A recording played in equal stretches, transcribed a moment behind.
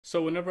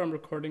So whenever I'm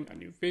recording a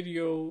new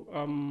video,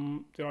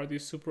 there are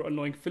these super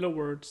annoying filler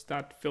words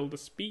that fill the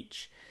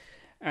speech.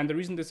 And the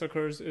reason this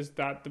occurs is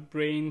that the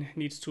brain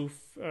needs to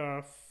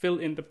fill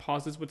in the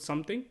pauses with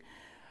something.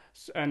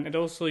 And it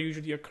also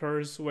usually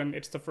occurs when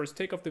it's the first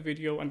take of the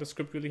video and the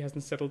script really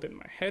hasn't settled in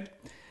my head.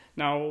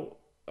 Now,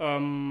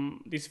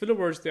 these filler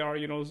words, they are,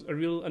 a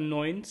real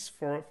annoyance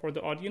for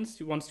the audience.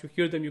 Once you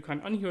hear them, you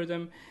can't unhear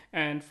them.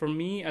 And for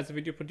me, as a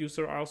video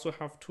producer, I also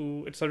have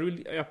to, it's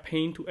really a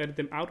pain to edit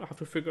them out. I have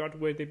to figure out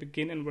where they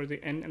begin and where they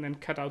end and then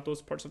cut out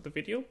those parts of the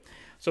video.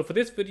 So for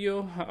this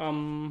video,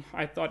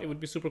 I thought it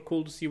would be super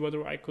cool to see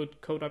whether I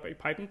could code up a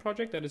Python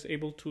project that is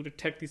able to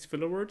detect these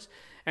filler words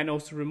and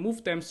also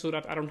remove them so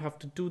that I don't have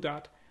to do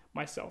that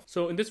myself.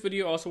 So in this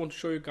video, I also want to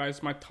show you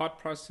guys my thought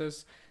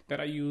process that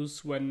I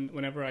use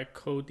whenever I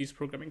code these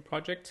programming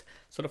projects.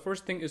 So the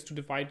first thing is to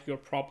divide your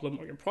problem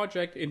or your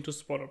project into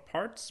smaller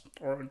parts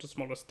or into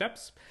smaller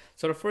steps.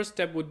 So the first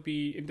step would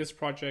be in this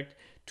project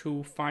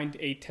to find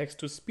a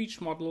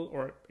text-to-speech model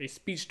or a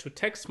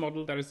speech-to-text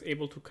model that is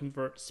able to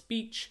convert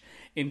speech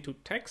into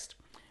text.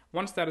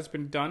 Once that has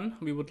been done,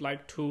 we would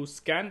like to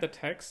scan the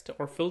text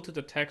or filter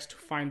the text to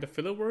find the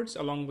filler words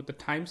along with the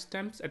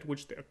timestamps at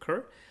which they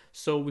occur.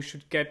 So we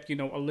should get,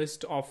 a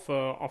list of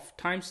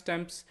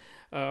timestamps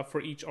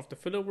for each of the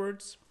filler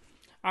words.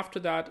 After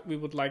that, we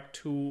would like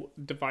to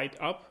divide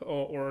up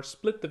or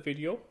split the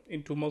video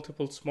into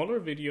multiple smaller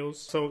videos.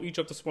 So each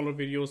of the smaller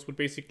videos would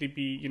basically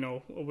be,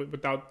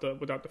 without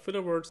the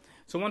filler words.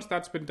 So once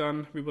that's been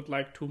done, we would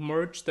like to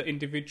merge the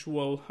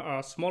individual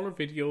smaller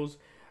videos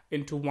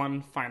into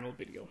one final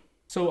video.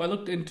 So I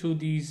looked into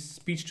these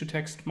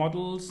speech-to-text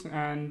models,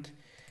 and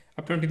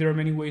apparently there are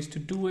many ways to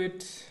do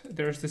it.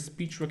 There's the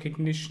speech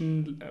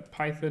recognition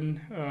Python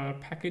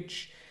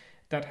package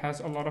that has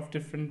a lot of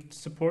different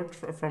support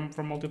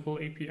from multiple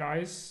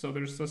APIs. So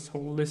there's this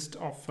whole list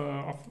of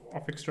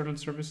external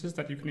services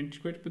that you can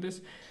integrate with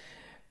this.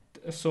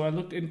 So I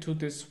looked into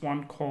this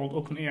one called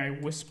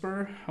OpenAI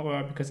Whisper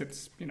because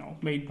it's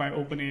made by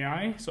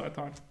OpenAI. So I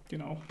thought they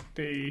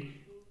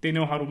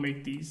know how to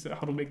make these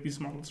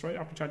models, right,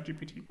 after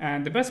ChatGPT.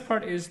 And the best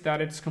part is that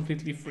it's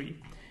completely free.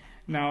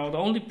 Now, the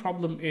only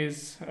problem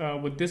is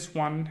with this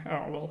one,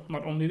 well,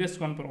 not only this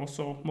one, but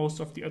also most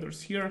of the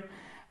others here,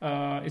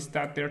 is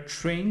that they're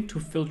trained to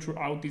filter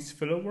out these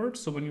filler words.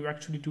 So when you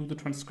actually do the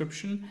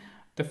transcription,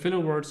 the filler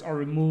words are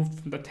removed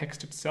from the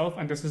text itself,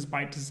 and this is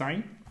by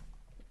design.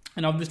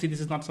 And obviously, this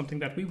is not something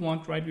that we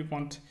want, right? We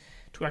want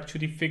to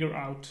actually figure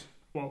out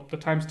the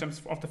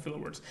timestamps of the filler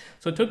words.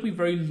 So it took me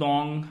very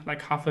long,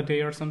 like half a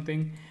day or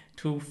something,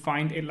 to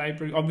find a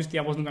library. Obviously,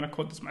 I wasn't going to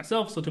code this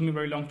myself, so it took me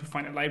very long to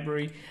find a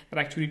library that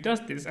actually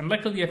does this. And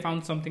luckily, I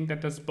found something that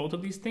does both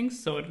of these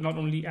things. So it not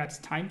only adds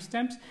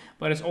timestamps,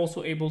 but it's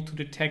also able to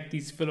detect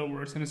these filler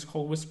words, and it's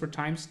called Whisper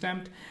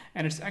Timestamped,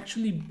 and it's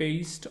actually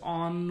based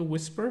on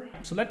Whisper.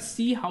 So let's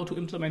see how to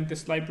implement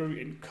this library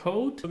in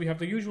code. So we have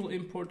the usual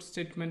import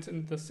statements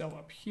in the cell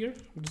up here.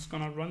 I'm just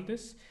going to run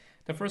this.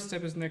 The first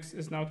step is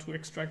now to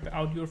extract the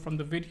audio from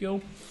the video,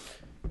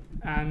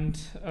 and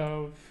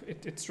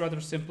it's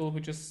rather simple. We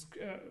just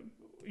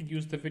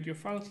use the video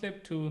file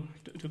clip to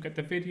get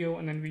the video,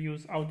 and then we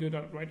use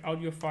audio.write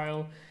audio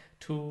file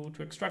to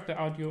extract the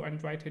audio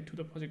and write it to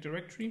the project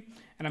directory.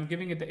 And I'm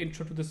giving it the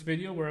intro to this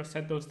video where I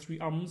said those 3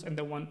 ums and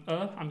the one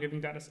I'm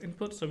giving that as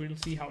input, so we'll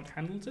see how it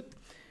handles it.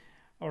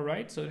 All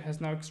right, so it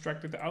has now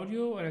extracted the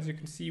audio, and as you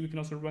can see, we can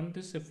also run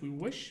this if we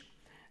wish.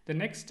 The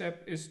next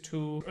step is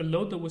to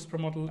load the Whisper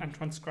model and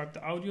transcribe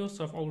the audio.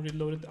 So I've already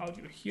loaded the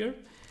audio here.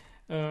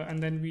 And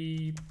then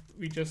we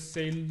just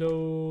say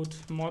load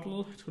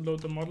model to load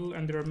the model.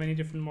 And there are many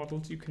different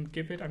models you can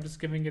give it. I'm just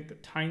giving it the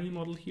tiny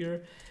model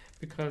here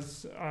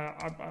because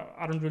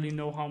I don't really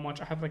know how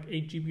much. I have like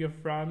 8 GB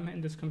of RAM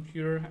in this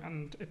computer,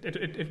 and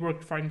it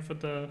worked fine for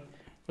the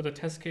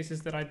test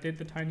cases that I did,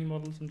 the tiny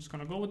models. I'm just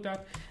going to go with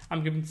that.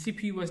 I'm giving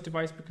CPU as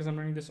device because I'm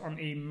running this on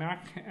a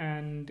Mac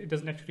and it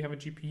doesn't actually have a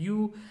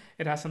GPU.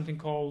 It has something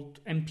called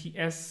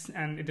MPS,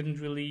 and it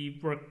didn't really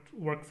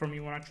work for me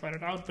when I tried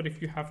it out. But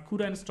if you have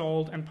CUDA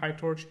installed and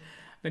PyTorch,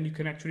 then you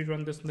can actually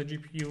run this on the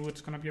GPU.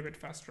 It's going to be a bit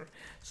faster.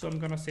 So I'm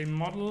going to say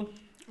model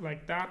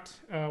like that.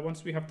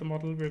 Once we have the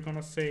model, we're going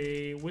to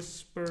say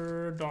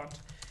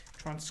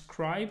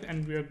whisper.transcribe,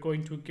 and we're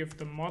going to give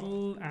the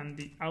model and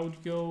the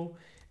audio.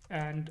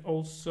 And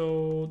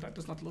also, that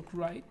does not look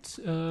right,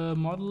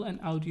 model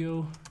and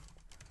audio.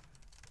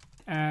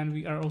 And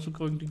we are also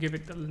going to give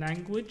it the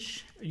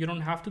language. You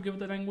don't have to give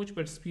it the language,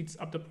 but it speeds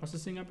up the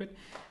processing a bit.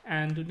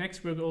 And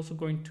next, we're also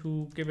going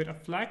to give it a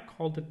flag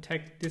called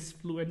detect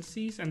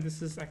disfluencies. And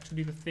this is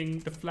actually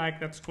the flag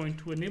that's going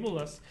to enable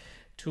us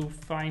to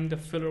find the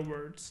filler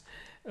words.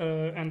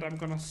 And I'm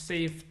gonna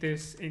save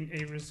this in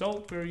a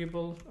result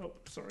variable.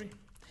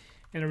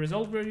 In a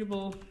result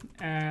variable,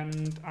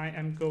 and I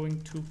am going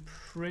to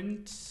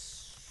print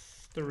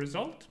the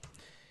result,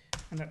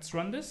 and let's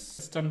run this.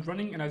 It's done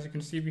running, and as you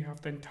can see, we have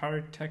the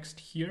entire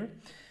text here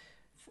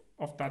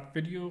of that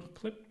video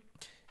clip.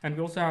 And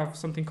we also have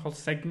something called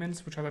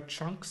segments, which are the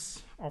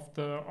chunks of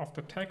the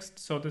text.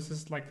 So this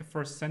is like the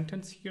first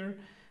sentence here,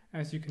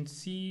 as you can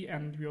see,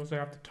 and we also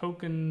have the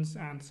tokens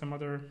and some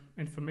other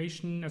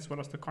information as well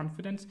as the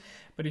confidence.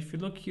 But if you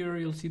look here,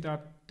 you'll see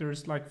that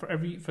there's like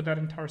for that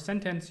entire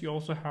sentence, you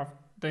also have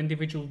the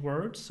individual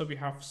words. So we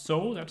have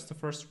so, that's the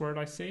first word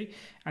I say,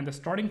 and the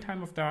starting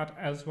time of that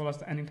as well as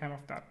the ending time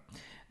of that.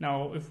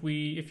 Now,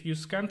 if you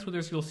scan through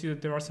this, you'll see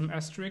that there are some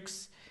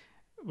asterisks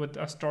with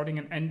a starting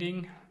and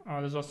ending.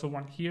 There's also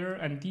one here,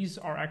 and these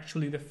are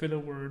actually the filler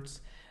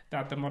words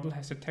that the model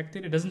has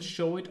detected. It doesn't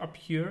show it up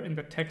here in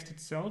the text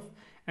itself,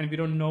 and we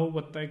don't know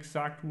what the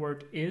exact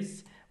word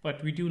is,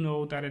 but we do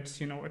know that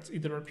it's, it's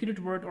either a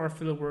repeated word or a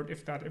filler word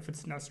if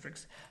it's an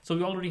asterisk. So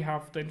we already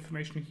have the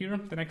information here.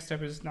 The next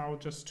step is now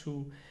just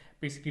to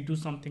basically do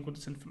something with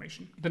this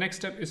information. The next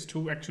step is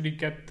to actually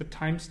get the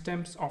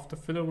timestamps of the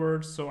filler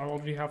words. So I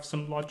already have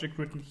some logic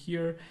written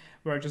here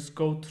where I just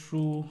go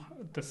through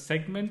the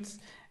segments,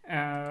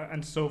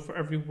 and so for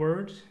every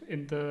word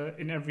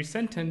in every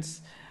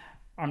sentence,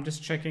 I'm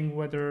just checking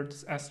whether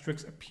this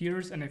asterisk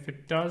appears, and if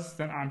it does,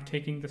 then I'm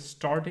taking the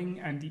starting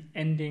and the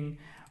ending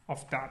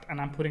of that,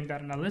 and I'm putting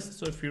that in a list.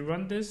 So if you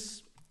run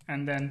this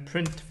and then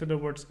print filler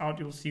words out,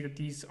 you'll see that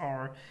these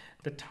are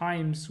the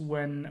times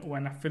when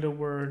a filler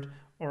word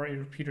or a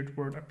repeated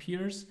word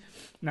appears.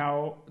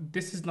 Now,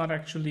 this is not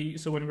actually,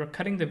 so when we're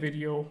cutting the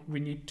video, we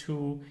need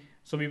to,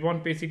 so we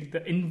want basically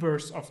the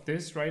inverse of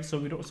this, right? So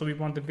we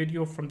want the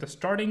video from the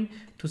starting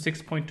to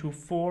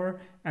 6.24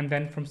 and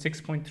then from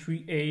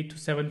 6.38 to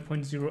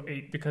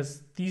 7.08,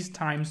 because these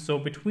times, so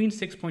between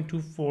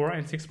 6.24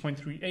 and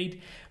 6.38,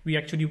 we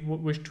actually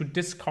wish to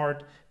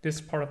discard this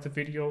part of the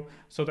video.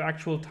 So the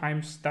actual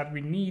times that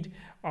we need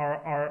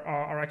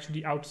are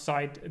actually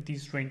outside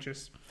these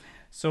ranges.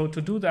 So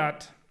to do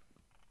that,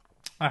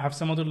 I have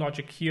some other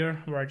logic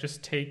here where I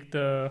just take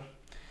the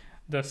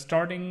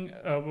starting,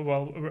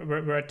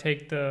 where I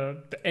take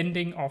the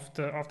ending of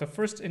the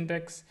first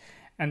index,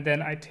 and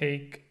then I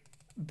take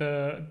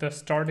the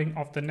starting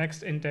of the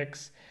next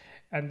index,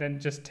 and then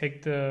just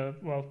take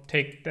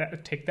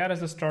that as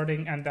the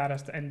starting and that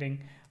as the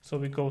ending. So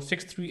we go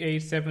 638,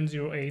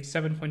 708,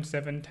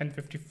 7.7,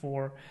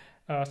 1054,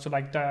 so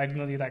like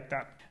diagonally like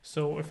that.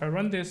 So if I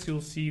run this,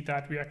 you'll see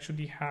that we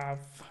actually have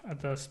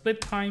the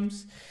split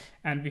times,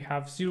 and we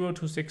have 0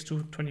 to 6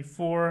 to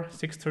 24,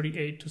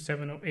 638 to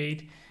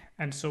 708,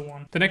 and so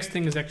on. The next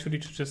thing is actually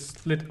to just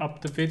split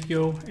up the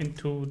video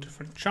into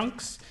different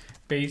chunks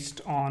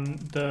based on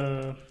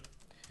the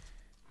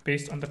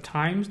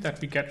times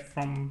that we get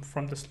from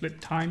the split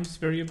times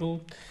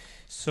variable.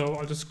 So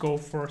I'll just go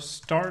for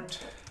start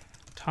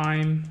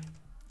time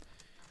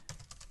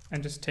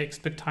and just take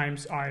split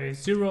times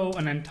I0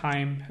 and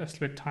then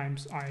split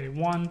times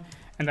I1,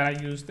 and then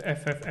I use the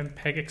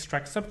ffmpeg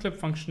extract subclip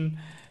function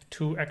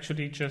to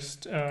actually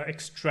just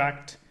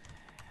extract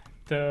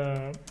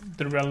the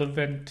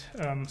relevant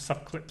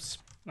subclips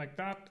like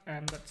that.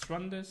 And let's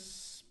run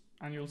this,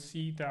 and you'll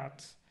see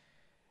that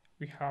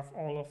we have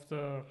all of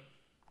the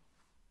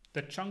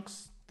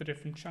chunks, the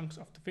different chunks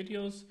of the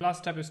videos. Last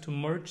step is to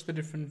merge the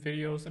different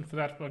videos, and for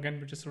that, again,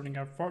 we're just running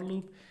our for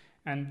loop,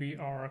 and we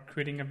are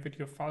creating a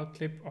video file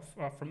clip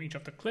from each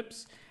of the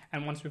clips.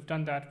 And once we've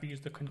done that, we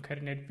use the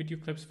concatenate video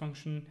clips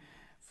function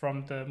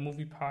from the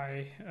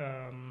MoviePy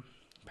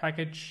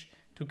package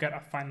to get a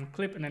final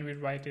clip, and then we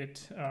write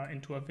it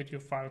into a video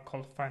file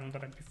called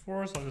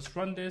final.mp4. So I'll just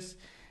run this,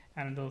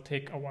 and it'll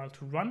take a while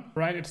to run.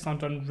 Right, it's now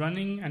done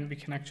running, and we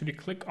can actually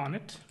click on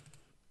it.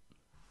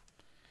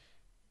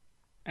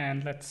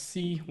 And let's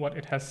see what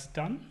it has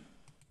done.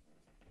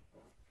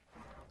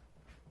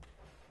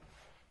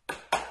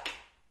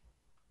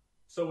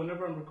 So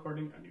whenever I'm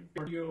recording a new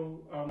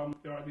video,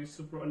 there are these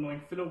super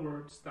annoying filler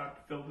words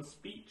that fill the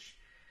speech.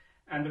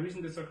 And the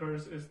reason this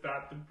occurs is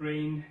that the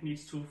brain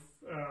needs to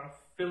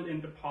fill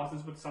in the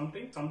pauses with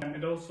something. And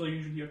it also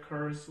usually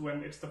occurs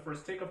when it's the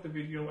first take of the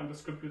video and the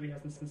script really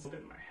hasn't settled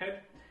in my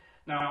head.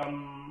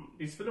 Now,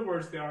 these filler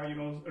words, they are,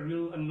 a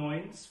real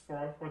annoyance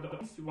for the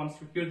audience. Once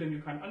you hear them, you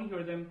can't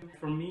unhear them.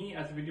 For me,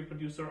 as a video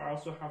producer, I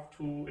also have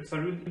to, it's a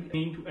real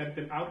pain to edit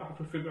them out. I have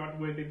to figure out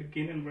where they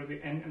begin and where they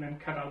end, and then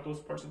cut out those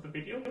parts of the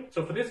video.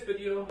 So for this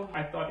video,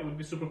 I thought it would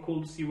be super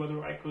cool to see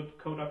whether I could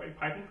code up a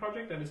Python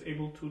project that is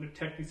able to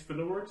detect these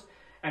filler words.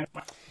 And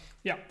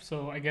yeah,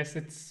 so I guess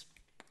it's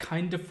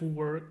kind of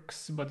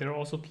works, but there are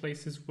also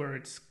places where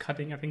it's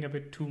cutting, I think, a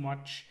bit too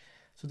much.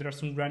 So there are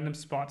some random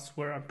spots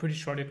where I'm pretty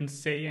sure I didn't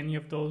say any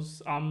of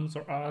those ums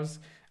or ahs,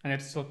 and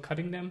it's still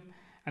cutting them.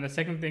 And the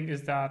second thing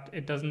is that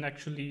it doesn't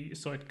actually,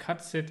 so it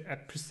cuts it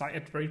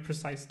at very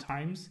precise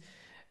times.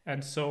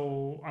 And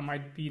so I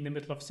might be in the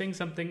middle of saying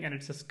something and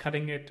it's just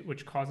cutting it,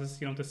 which causes,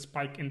 the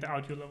spike in the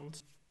audio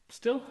levels.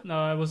 Still,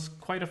 it was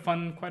quite a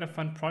fun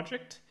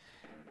project,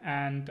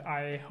 and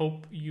I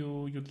hope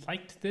you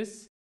liked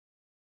this.